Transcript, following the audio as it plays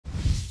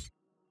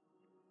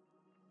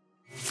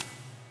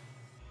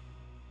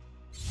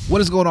What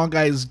is going on,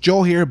 guys?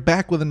 Joel here,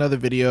 back with another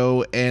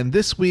video, and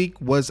this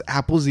week was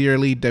Apple's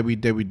yearly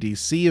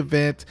WWDC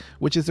event,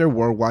 which is their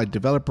worldwide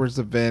developers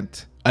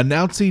event,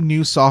 announcing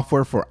new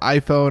software for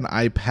iPhone,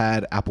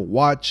 iPad, Apple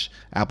Watch,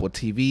 Apple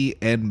TV,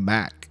 and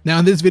Mac. Now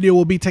in this video,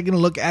 we'll be taking a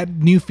look at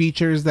new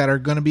features that are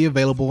going to be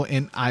available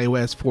in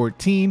iOS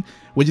 14,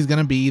 which is going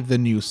to be the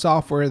new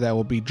software that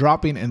will be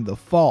dropping in the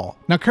fall.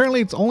 Now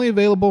currently it's only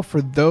available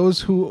for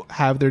those who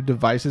have their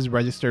devices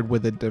registered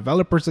with a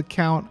developer's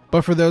account,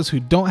 but for those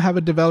who don't have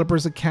a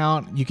developer's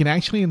account, you can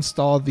actually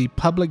install the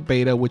public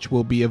beta, which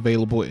will be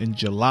available in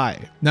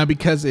July. Now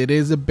because it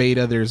is a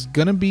beta, there's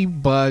going to be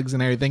bugs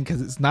and everything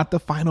because it's not the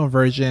final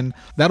version.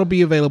 That'll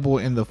be available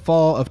in the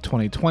fall of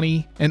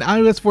 2020, and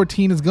iOS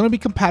 14 is going to be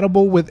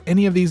compatible with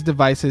any of these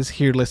devices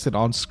here listed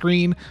on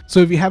screen. So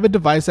if you have a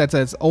device that's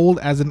as old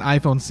as an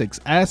iPhone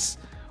 6s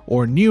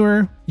or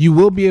newer, you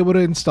will be able to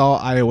install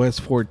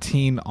iOS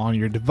 14 on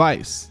your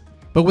device.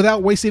 But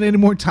without wasting any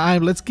more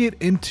time, let's get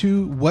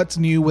into what's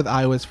new with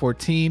iOS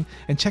 14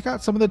 and check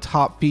out some of the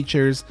top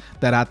features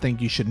that I think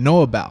you should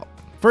know about.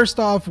 First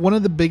off, one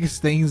of the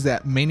biggest things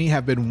that many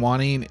have been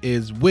wanting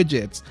is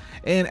widgets.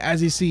 And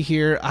as you see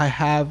here, I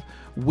have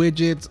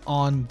widgets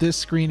on this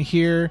screen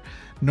here.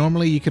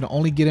 Normally you can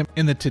only get them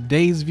in the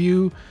today's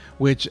view,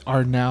 which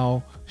are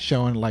now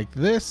showing like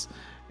this.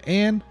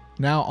 And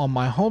now on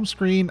my home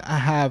screen, I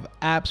have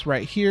apps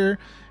right here,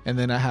 and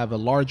then I have a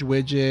large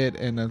widget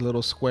and a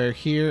little square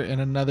here and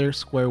another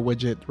square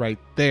widget right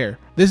there.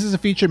 This is a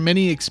feature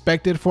many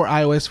expected for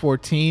iOS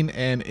 14,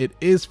 and it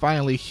is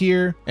finally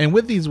here. And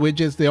with these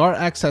widgets, they are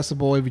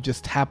accessible. If you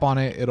just tap on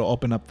it, it'll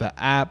open up the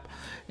app.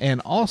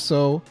 And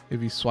also,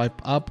 if you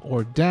swipe up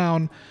or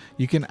down,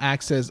 you can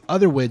access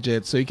other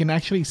widgets. So you can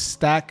actually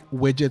stack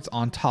widgets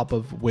on top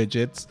of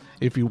widgets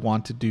if you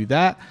want to do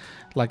that.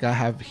 Like I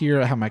have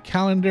here, I have my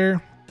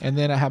calendar, and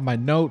then I have my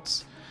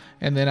notes,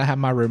 and then I have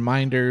my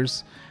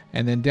reminders.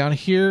 And then down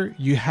here,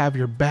 you have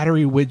your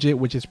battery widget,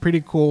 which is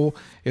pretty cool.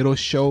 It'll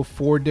show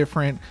 4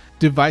 different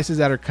devices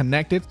that are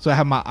connected. So I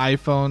have my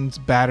iPhone's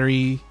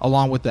battery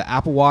along with the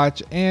Apple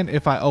Watch. And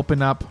if I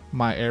open up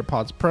my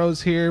AirPods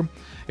Pros here,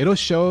 it'll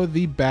show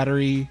the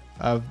battery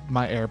of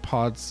my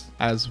AirPods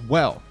as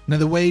well. Now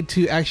the way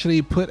to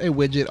actually put a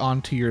widget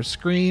onto your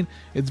screen,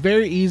 it's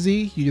very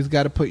easy. You just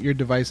got to put your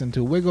device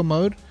into wiggle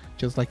mode,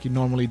 just like you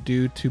normally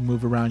do to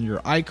move around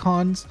your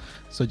icons.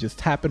 So just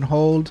tap and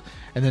hold,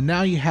 and then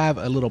now you have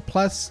a little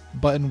plus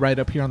button right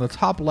up here on the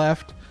top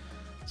left.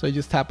 So you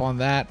just tap on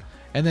that,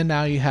 and then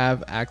now you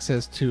have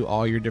access to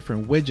all your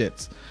different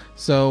widgets.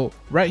 So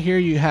right here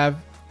you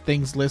have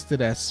things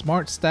listed as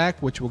Smart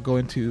Stack, which we'll go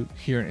into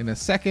here in a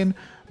second,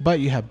 but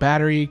you have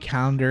battery,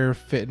 calendar,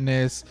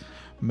 fitness,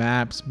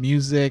 maps,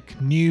 music,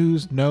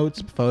 news,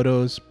 notes,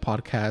 photos,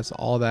 podcasts,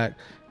 all that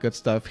good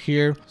stuff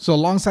here. So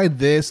alongside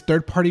this,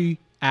 third-party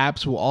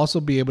apps will also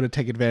be able to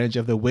take advantage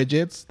of the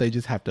widgets. They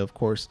just have to, of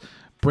course,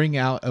 bring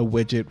out a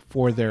widget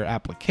for their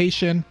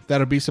application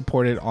that'll be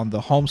supported on the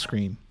home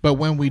screen. But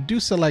when we do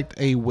select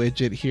a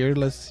widget here,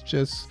 let's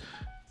just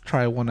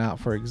try one out.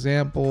 For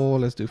example,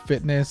 let's do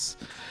fitness.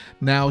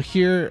 Now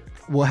here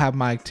we'll have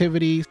my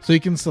activity. So you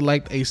can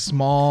select a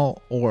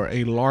small or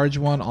a large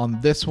one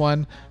on this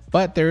one,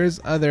 but there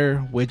is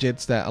other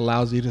widgets that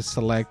allows you to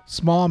select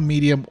small,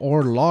 medium,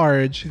 or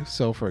large.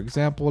 So for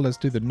example, let's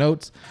do the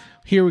notes.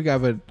 Here we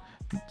have a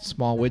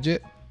small widget,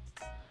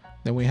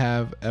 then we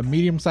have a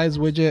medium-sized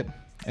widget,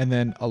 and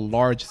then a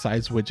large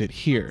size widget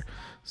here.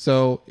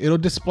 So it'll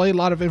display a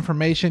lot of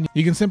information.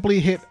 You can simply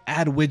hit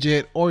add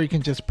widget, or you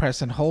can just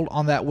press and hold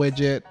on that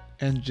widget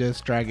and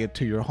just drag it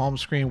to your home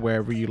screen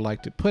wherever you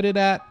like to put it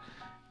at.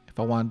 If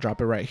I want to drop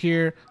it right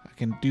here, I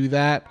can do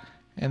that,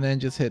 and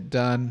then just hit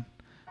done,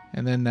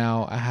 and then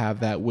now I have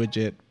that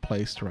widget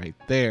placed right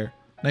there.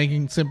 Now you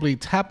can simply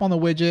tap on the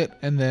widget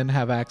and then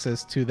have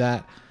access to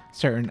that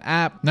certain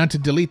app. Now to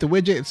delete the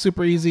widget, it's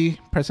super easy.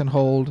 Press and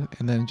hold,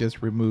 and then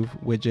just remove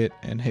widget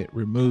and hit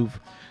remove.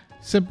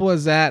 Simple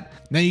as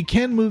that. Now you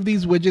can move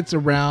these widgets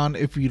around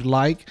if you'd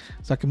like.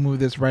 So I can move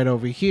this right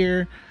over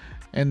here,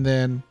 and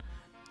then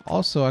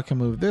also I can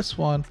move this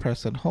one,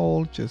 press and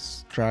hold,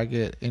 just drag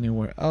it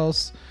anywhere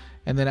else.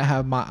 And then I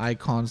have my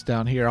icons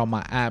down here, all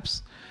my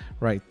apps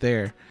right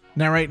there.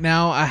 Now right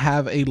now I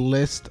have a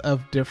list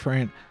of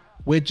different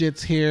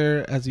widgets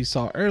here. As you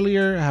saw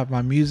earlier, I have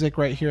my music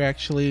right here,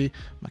 actually,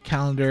 my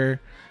calendar,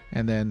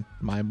 and then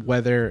my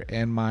weather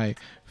and my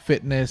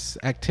fitness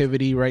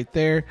activity right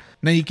there.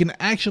 Now you can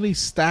actually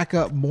stack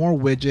up more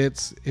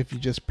widgets if you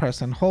just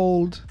press and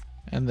hold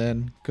and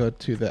then go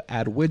to the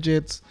add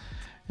widgets.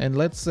 And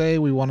let's say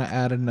we want to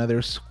add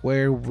another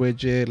square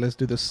widget. Let's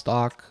do the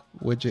stock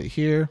widget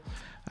here.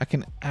 I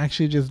can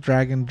actually just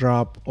drag and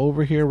drop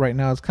over here. Right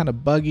now it's kind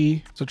of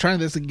buggy. So trying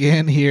this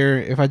again here,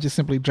 if I just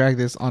simply drag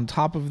this on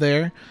top of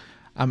there,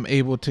 I'm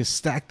able to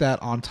stack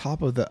that on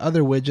top of the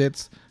other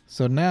widgets.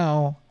 So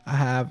now I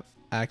have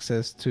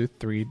access to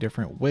 3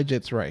 different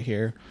widgets right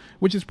here,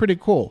 which is pretty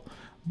cool.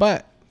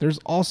 But there's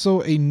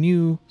also a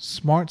new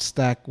Smart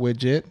Stack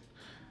widget,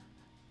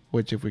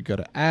 which if we go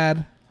to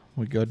add,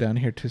 we go down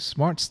here to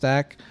Smart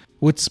Stack,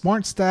 With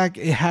Smart Stack,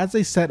 it has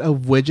a set of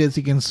widgets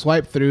you can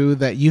swipe through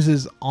that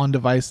uses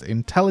on-device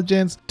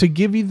intelligence to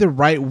give you the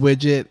right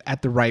widget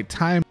at the right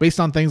time based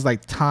on things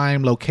like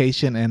time,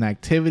 location, and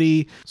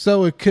activity.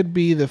 So it could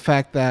be the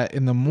fact that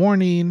in the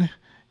morning,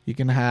 you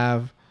can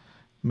have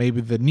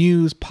maybe the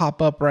news pop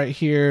up right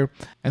here,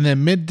 and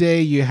then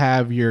midday you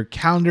have your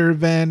calendar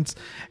events,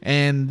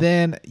 and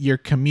then your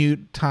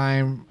commute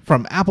time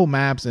from Apple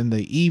Maps in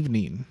the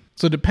evening.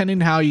 So depending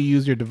how you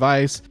use your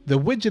device, the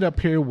widget up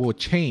here will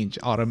change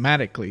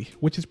automatically,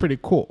 which is pretty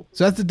cool.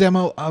 So that's the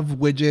demo of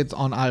widgets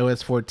on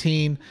iOS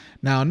 14.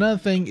 Now another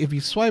thing, if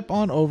you swipe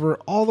on over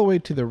all the way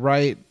to the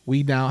right,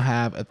 we now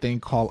have a thing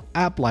called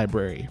App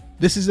Library.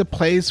 This is a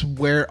place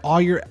where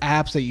all your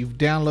apps that you've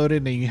downloaded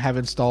and you have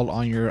installed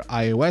on your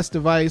iOS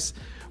device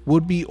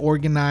would be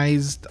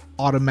organized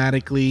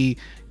automatically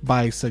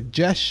by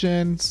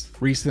suggestions,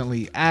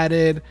 recently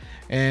added,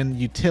 and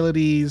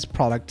utilities,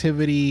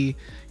 productivity,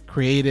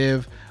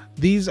 creative.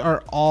 These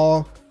are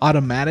all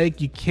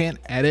automatic. You can't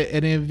edit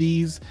any of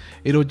these.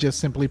 It'll just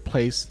simply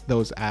place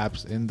those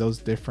apps in those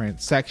different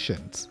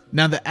sections.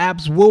 Now the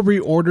apps will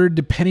reorder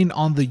depending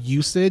on the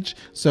usage,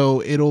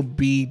 so it'll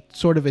be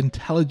sort of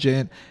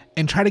intelligent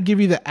and try to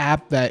give you the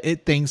app that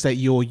it thinks that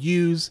you'll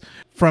use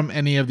from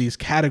any of these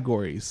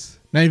categories.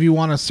 Now if you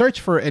want to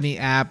search for any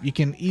app, you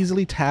can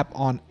easily tap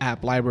on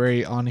App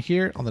Library on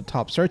here on the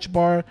top search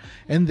bar,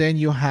 and then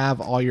you'll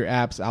have all your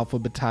apps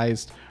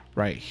alphabetized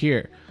right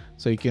here.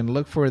 So you can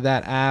look for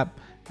that app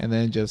and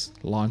then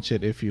just launch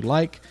it if you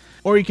like.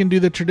 Or you can do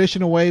the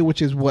traditional way,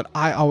 which is what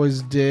I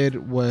always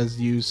did, was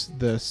use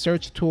the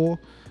search tool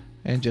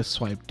and just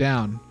swipe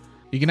down.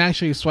 You can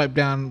actually swipe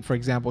down, for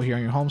example, here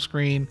on your home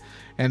screen,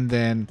 and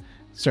then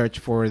search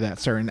for that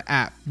certain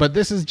app. But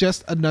this is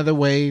just another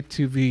way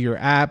to view your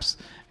apps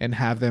and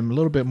have them a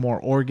little bit more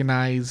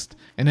organized,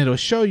 and it'll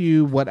show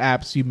you what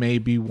apps you may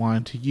be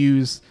wanting to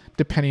use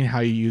depending how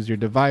you use your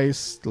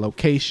device,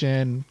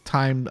 location,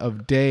 time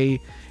of day,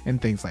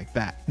 and things like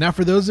that. Now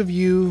for those of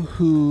you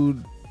who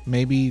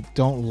maybe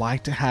don't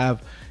like to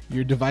have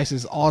your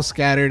devices all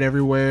scattered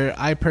everywhere,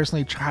 I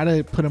personally try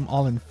to put them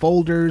all in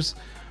folders,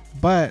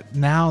 but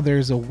now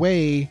there's a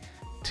way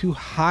to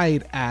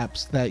hide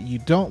apps that you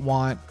don't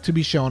want to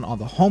be shown on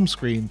the home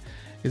screen.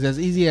 It's as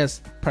easy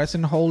as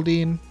pressing and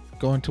holding,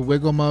 go into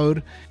wiggle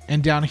mode,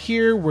 and down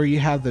here where you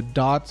have the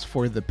dots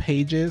for the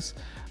pages,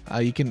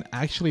 you can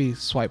actually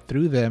swipe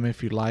through them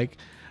if you like.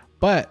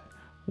 But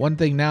one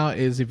thing now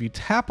is if you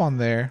tap on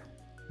there,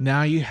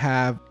 now you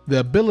have the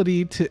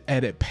ability to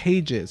edit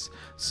pages.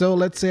 So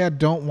let's say I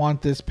don't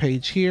want this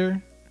page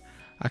here.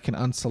 I can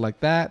unselect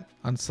that,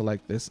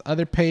 unselect this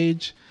other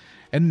page,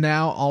 and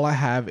now all I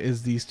have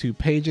is these two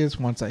pages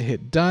once I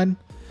hit done.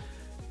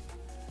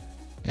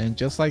 And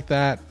just like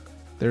that,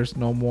 there's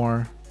no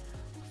more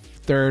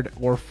third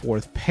or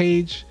fourth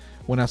page.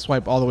 When I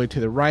swipe all the way to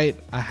the right,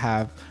 I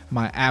have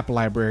my app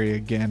library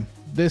again.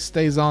 This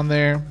stays on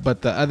there,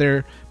 but the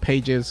other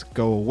pages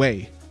go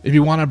away. If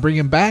you want to bring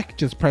them back,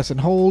 just press and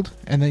hold,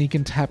 and then you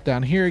can tap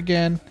down here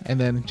again and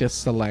then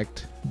just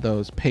select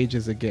those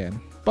pages again.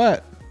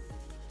 But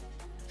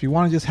if you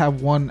want to just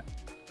have one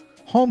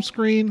home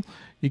screen,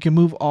 you can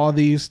move all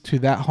these to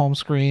that home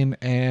screen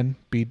and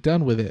be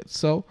done with it.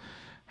 So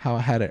how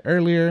I had it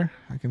earlier,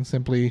 I can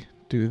simply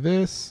do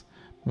this,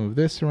 move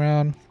this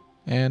around,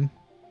 and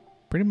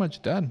pretty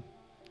much done,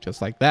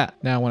 just like that.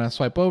 Now when I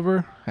swipe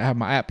over, I have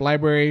my app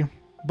library,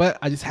 but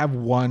I just have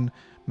one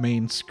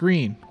main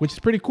screen, which is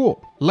pretty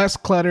cool. Less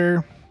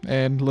clutter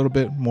and a little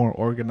bit more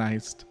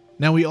organized.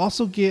 Now we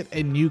also get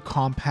a new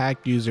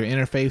compact user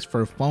interface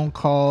for phone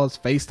calls,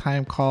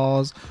 FaceTime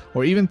calls,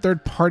 or even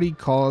third-party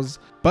calls.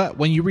 But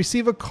when you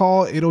receive a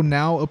call, it'll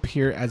now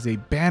appear as a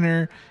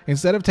banner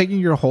instead of taking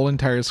your whole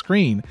entire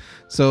screen.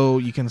 So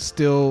you can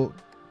still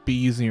be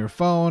using your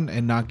phone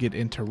and not get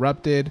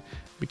interrupted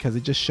because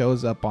it just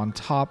shows up on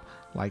top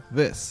like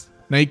this.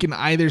 Now you can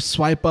either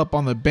swipe up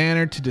on the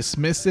banner to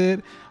dismiss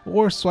it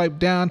or swipe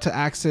down to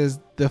access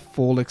the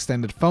full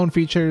extended phone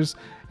features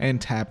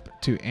and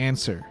tap to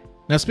answer.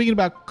 Now speaking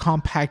about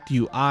compact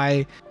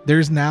UI,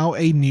 there's now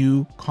a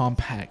new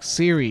compact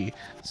Siri.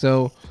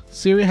 So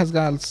Siri has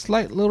got a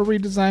slight little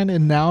redesign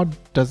and now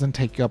doesn't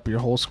take up your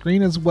whole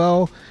screen as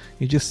well.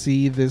 You just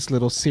see this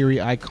little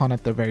Siri icon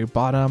at the very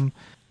bottom.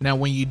 Now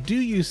when you do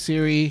use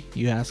Siri,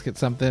 you ask it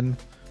something,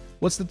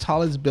 what's the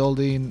tallest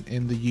building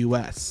in the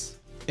US?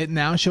 It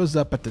now shows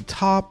up at the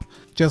top,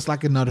 just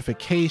like a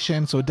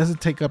notification, so it doesn't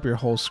take up your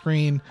whole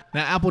screen.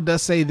 Now Apple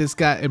does say this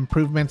got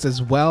improvements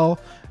as well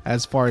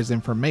as far as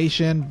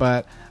information,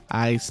 but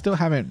I still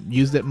haven't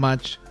used it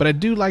much, but I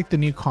do like the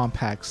new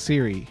compact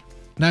Siri.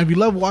 Now if you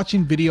love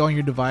watching video on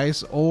your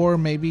device, or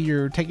maybe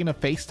you're taking a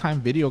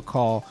FaceTime video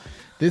call,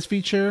 this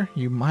feature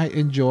you might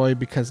enjoy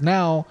because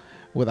now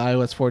with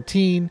iOS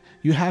 14,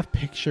 you have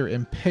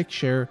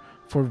picture-in-picture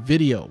for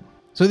video.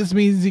 So this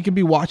means you can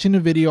be watching a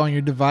video on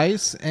your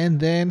device and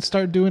then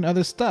start doing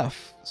other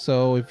stuff.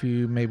 So if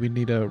you maybe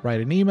need to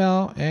write an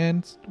email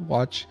and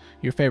watch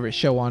your favorite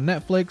show on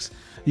Netflix,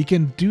 you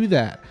can do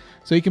that.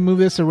 So you can move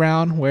this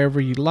around wherever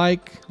you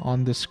like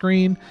on the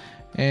screen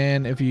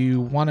And if you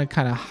want to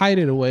kind of hide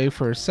it away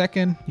for a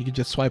second, you can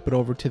just swipe it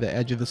over to the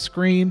edge of the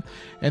screen.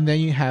 And then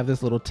you have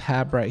this little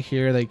tab right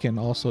here that you can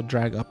also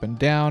drag up and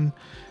down.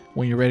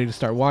 When you're ready to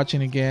start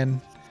watching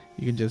again,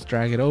 you can just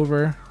drag it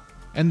over,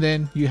 and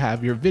then you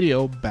have your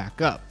video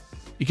back up.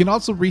 You can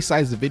also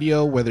resize the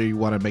video, whether you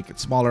want to make it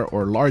smaller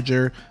or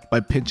larger, by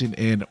pinching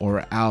in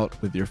or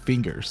out with your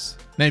fingers.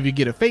 Now if you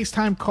get a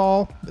FaceTime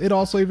call, it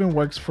also even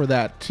works for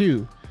that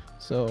too.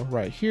 So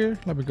right here,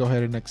 let me go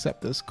ahead and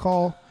accept this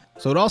call.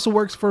 So it also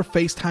works for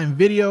FaceTime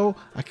video.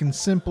 I can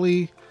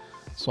simply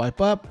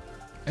swipe up,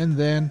 and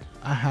then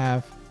I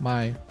have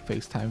my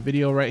FaceTime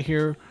video right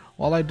here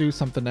while I do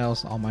something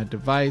else on my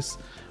device,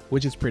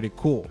 which is pretty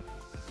cool.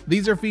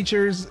 These are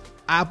features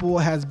Apple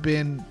has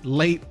been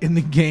late in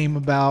the game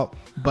about,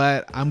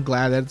 but I'm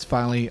glad that it's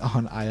finally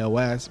on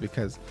iOS,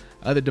 because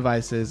other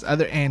devices,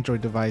 other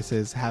Android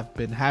devices, have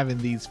been having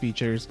these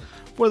features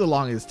for the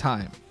longest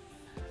time.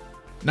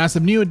 Now,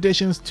 some new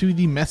additions to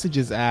the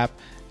Messages app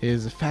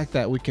is the fact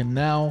that we can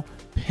now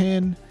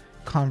pin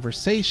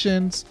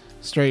conversations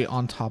straight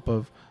on top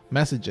of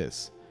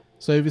messages.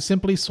 So if you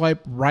simply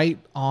swipe right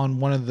on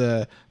one of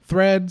the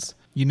threads,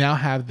 you now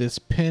have this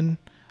pin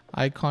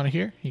icon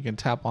here. You can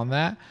tap on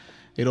that.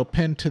 It'll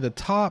pin to the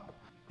top,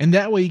 and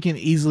that way you can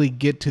easily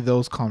get to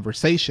those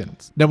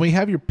conversations. Now when you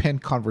have your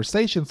pinned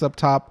conversations up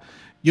top,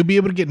 you'll be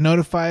able to get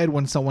notified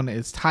when someone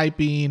is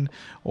typing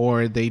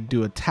or they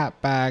do a tap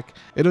back.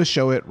 It'll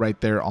show it right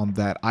there on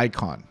that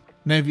icon.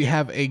 Now if you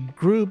have a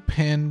group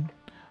pinned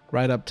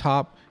right up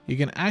top, you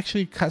can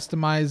actually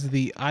customize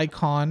the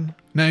icon.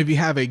 Now if you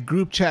have a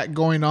group chat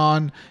going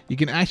on, you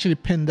can actually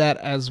pin that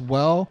as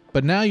well.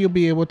 But now you'll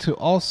be able to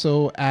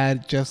also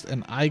add just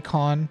an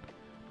icon.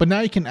 But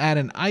now you can add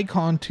an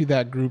icon to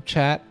that group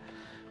chat,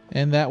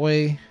 and that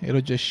way it'll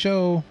just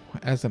show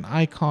as an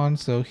icon.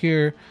 So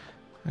here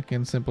I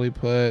can simply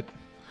put,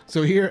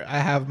 so here I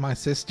have my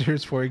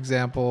sisters, for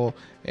example,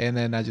 and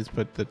then I just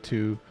put the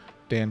two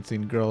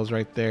dancing girls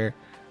right there.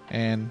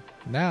 And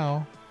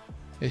now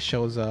it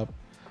shows up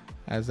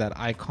as that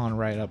icon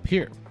right up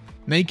here.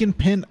 Now you can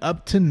pin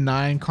up to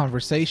 9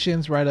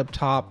 conversations right up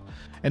top,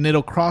 and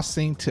it'll cross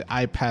sync to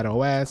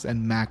iPadOS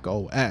and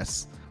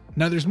macOS.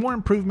 Now there's more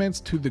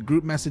improvements to the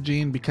group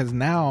messaging, because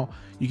now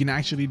you can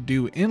actually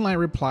do inline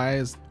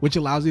replies, which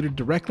allows you to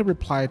directly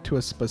reply to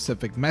a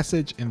specific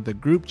message in the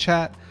group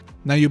chat.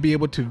 Now you'll be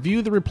able to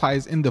view the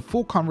replies in the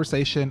full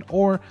conversation,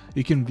 or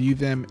you can view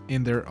them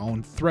in their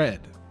own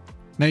thread.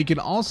 Now you can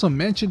also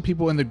mention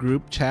people in the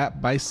group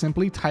chat by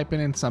simply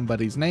typing in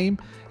somebody's name,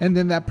 and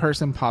then that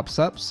person pops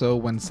up. So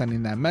when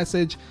sending that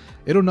message,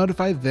 it'll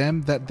notify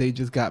them that they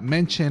just got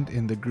mentioned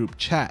in the group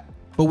chat.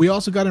 But we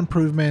also got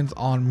improvements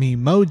on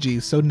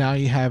Memojis. So now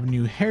you have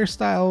new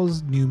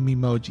hairstyles, new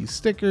Memoji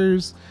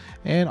stickers,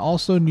 and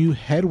also new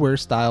headwear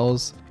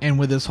styles. And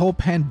with this whole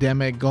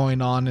pandemic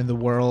going on in the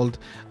world,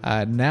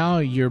 now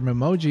your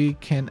Memoji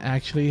can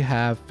actually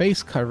have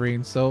face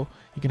covering. So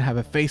you can have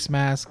a face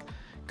mask,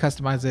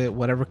 customize it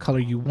whatever color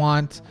you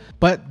want,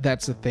 but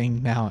that's a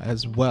thing now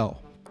as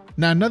well.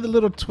 Now another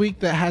little tweak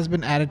that has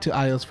been added to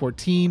iOS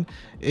 14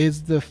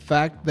 is the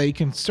fact that you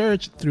can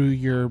search through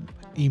your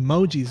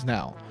emojis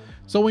now.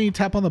 So when you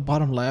tap on the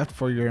bottom left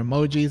for your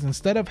emojis,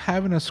 instead of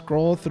having to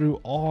scroll through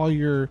all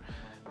your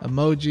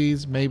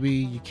emojis, maybe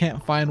you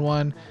can't find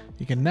one,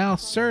 you can now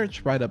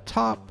search right up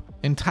top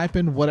and type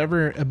in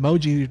whatever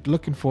emoji you're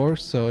looking for.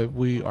 So if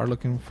we are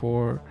looking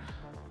for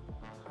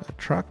a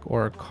truck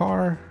or a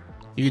car,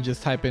 you can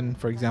just type in,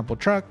 for example,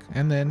 truck,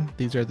 and then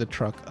these are the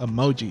truck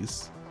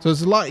emojis. So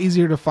it's a lot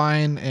easier to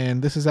find,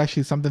 and this is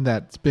actually something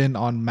that's been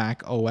on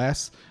Mac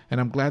OS,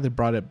 and I'm glad they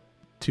brought it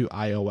to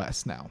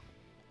iOS now.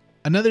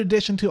 Another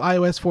addition to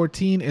iOS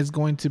 14 is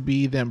going to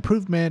be the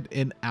improvement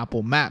in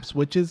Apple Maps,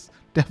 which is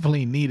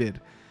definitely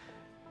needed.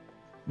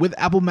 With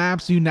Apple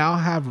Maps, you now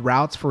have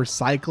routes for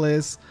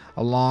cyclists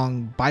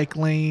along bike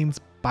lanes,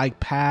 bike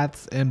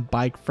paths, and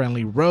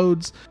bike-friendly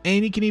roads,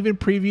 and you can even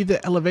preview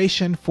the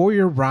elevation for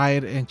your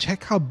ride and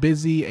check how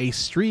busy a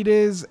street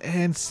is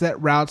and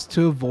set routes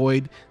to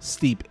avoid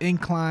steep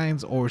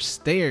inclines or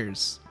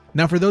stairs.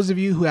 Now for those of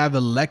you who have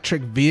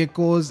electric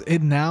vehicles,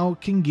 it now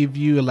can give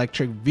you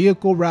electric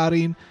vehicle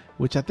routing,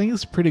 which I think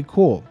is pretty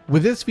cool.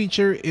 With this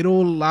feature,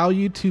 it'll allow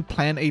you to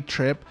plan a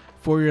trip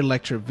for your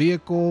electric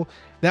vehicle.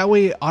 That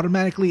way it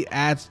automatically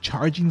adds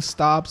charging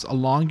stops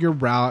along your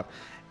route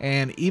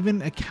and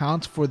even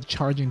accounts for the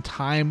charging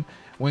time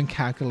when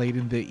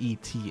calculating the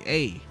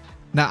ETA.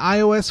 Now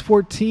iOS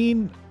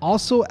 14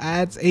 also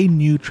adds a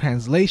new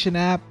translation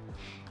app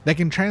that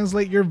can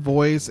translate your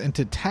voice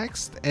into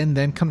text and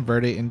then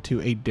convert it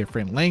into a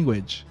different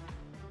language.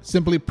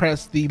 Simply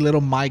press the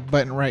little mic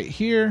button right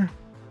here.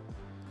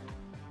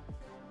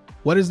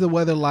 What is the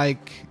weather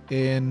like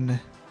in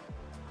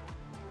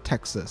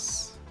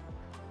Texas?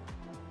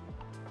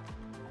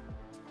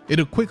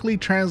 It'll quickly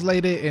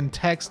translate it in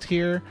text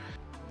here,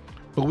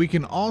 but we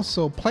can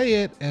also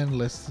play it and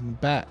listen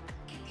back.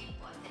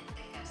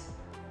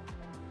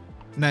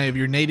 Now, if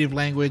your native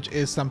language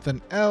is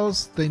something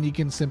else, then you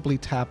can simply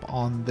tap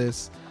on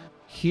this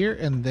here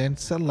and then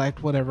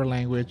select whatever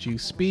language you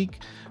speak.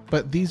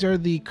 But these are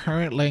the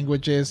current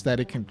languages that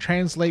it can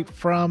translate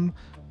from.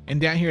 And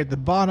down here at the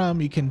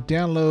bottom, you can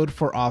download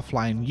for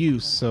offline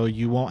use, so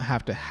you won't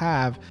have to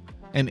have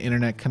an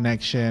internet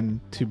connection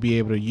to be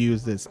able to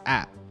use this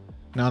app.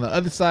 Now on the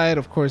other side,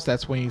 of course,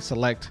 that's when you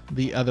select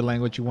the other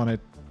language you want to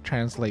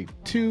translate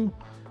to,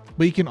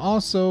 but you can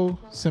also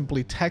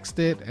simply text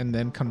it and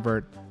then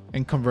convert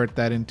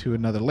that into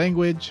another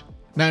language.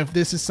 Now, if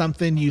this is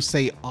something you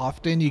say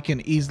often, you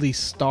can easily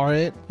star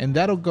it and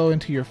that'll go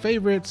into your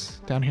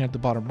favorites down here at the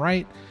bottom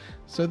right.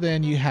 So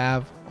then you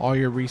have all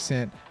your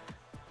recent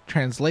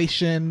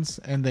translations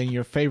and then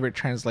your favorite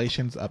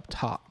translations up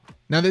top.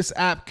 Now this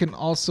app can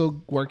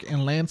also work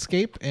in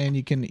landscape and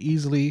you can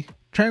easily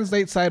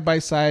translate side by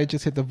side.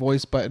 Just hit the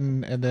voice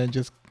button and then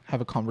just have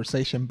a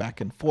conversation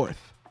back and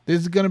forth. This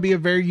is going to be a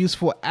very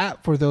useful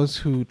app for those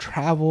who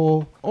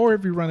travel, or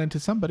if you run into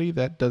somebody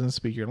that doesn't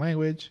speak your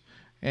language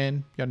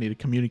and y'all need to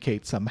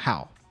communicate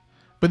somehow.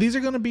 But these are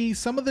going to be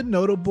some of the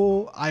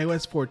notable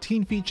iOS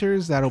 14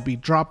 features that'll be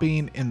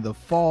dropping in the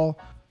fall.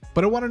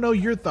 But I want to know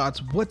your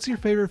thoughts. What's your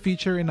favorite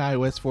feature in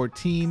iOS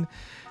 14?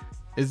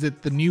 Is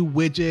it the new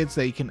widgets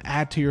that you can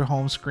add to your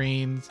home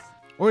screens?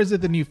 Or is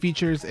it the new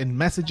features in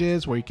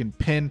messages where you can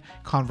pin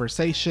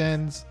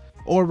conversations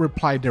or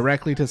reply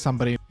directly to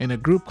somebody in a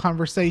group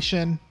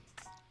conversation?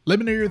 Let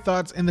me know your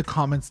thoughts in the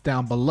comments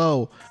down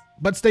below.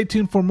 But stay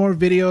tuned for more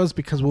videos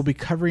because we'll be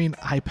covering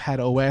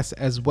iPadOS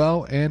as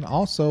well, and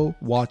also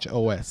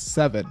watchOS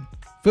 7.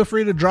 Feel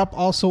free to drop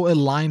also a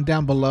line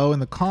down below in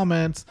the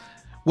comments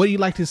what you'd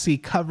like to see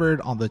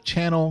covered on the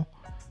channel.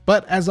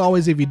 But as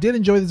always, if you did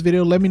enjoy this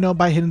video, let me know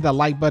by hitting that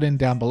like button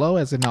down below,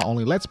 as it not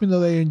only lets me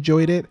know that you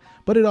enjoyed it,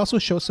 but it also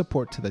shows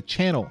support to the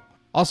channel.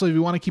 Also, if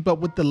you want to keep up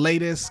with the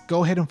latest,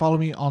 go ahead and follow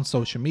me on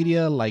social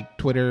media like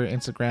Twitter,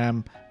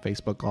 Instagram,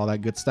 Facebook, all that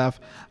good stuff.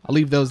 I'll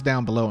leave those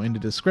down below in the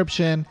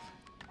description.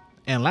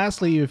 And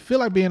lastly, if you feel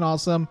like being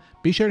awesome,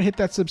 be sure to hit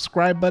that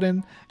subscribe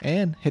button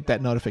and hit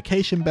that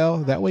notification bell.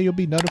 That way you'll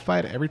be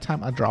notified every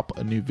time I drop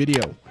a new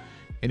video.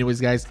 Anyways,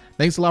 guys,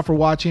 thanks a lot for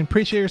watching.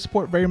 Appreciate your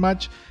support very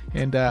much.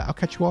 And I'll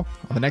catch you all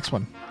on the next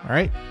one. All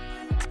right.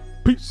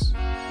 Peace.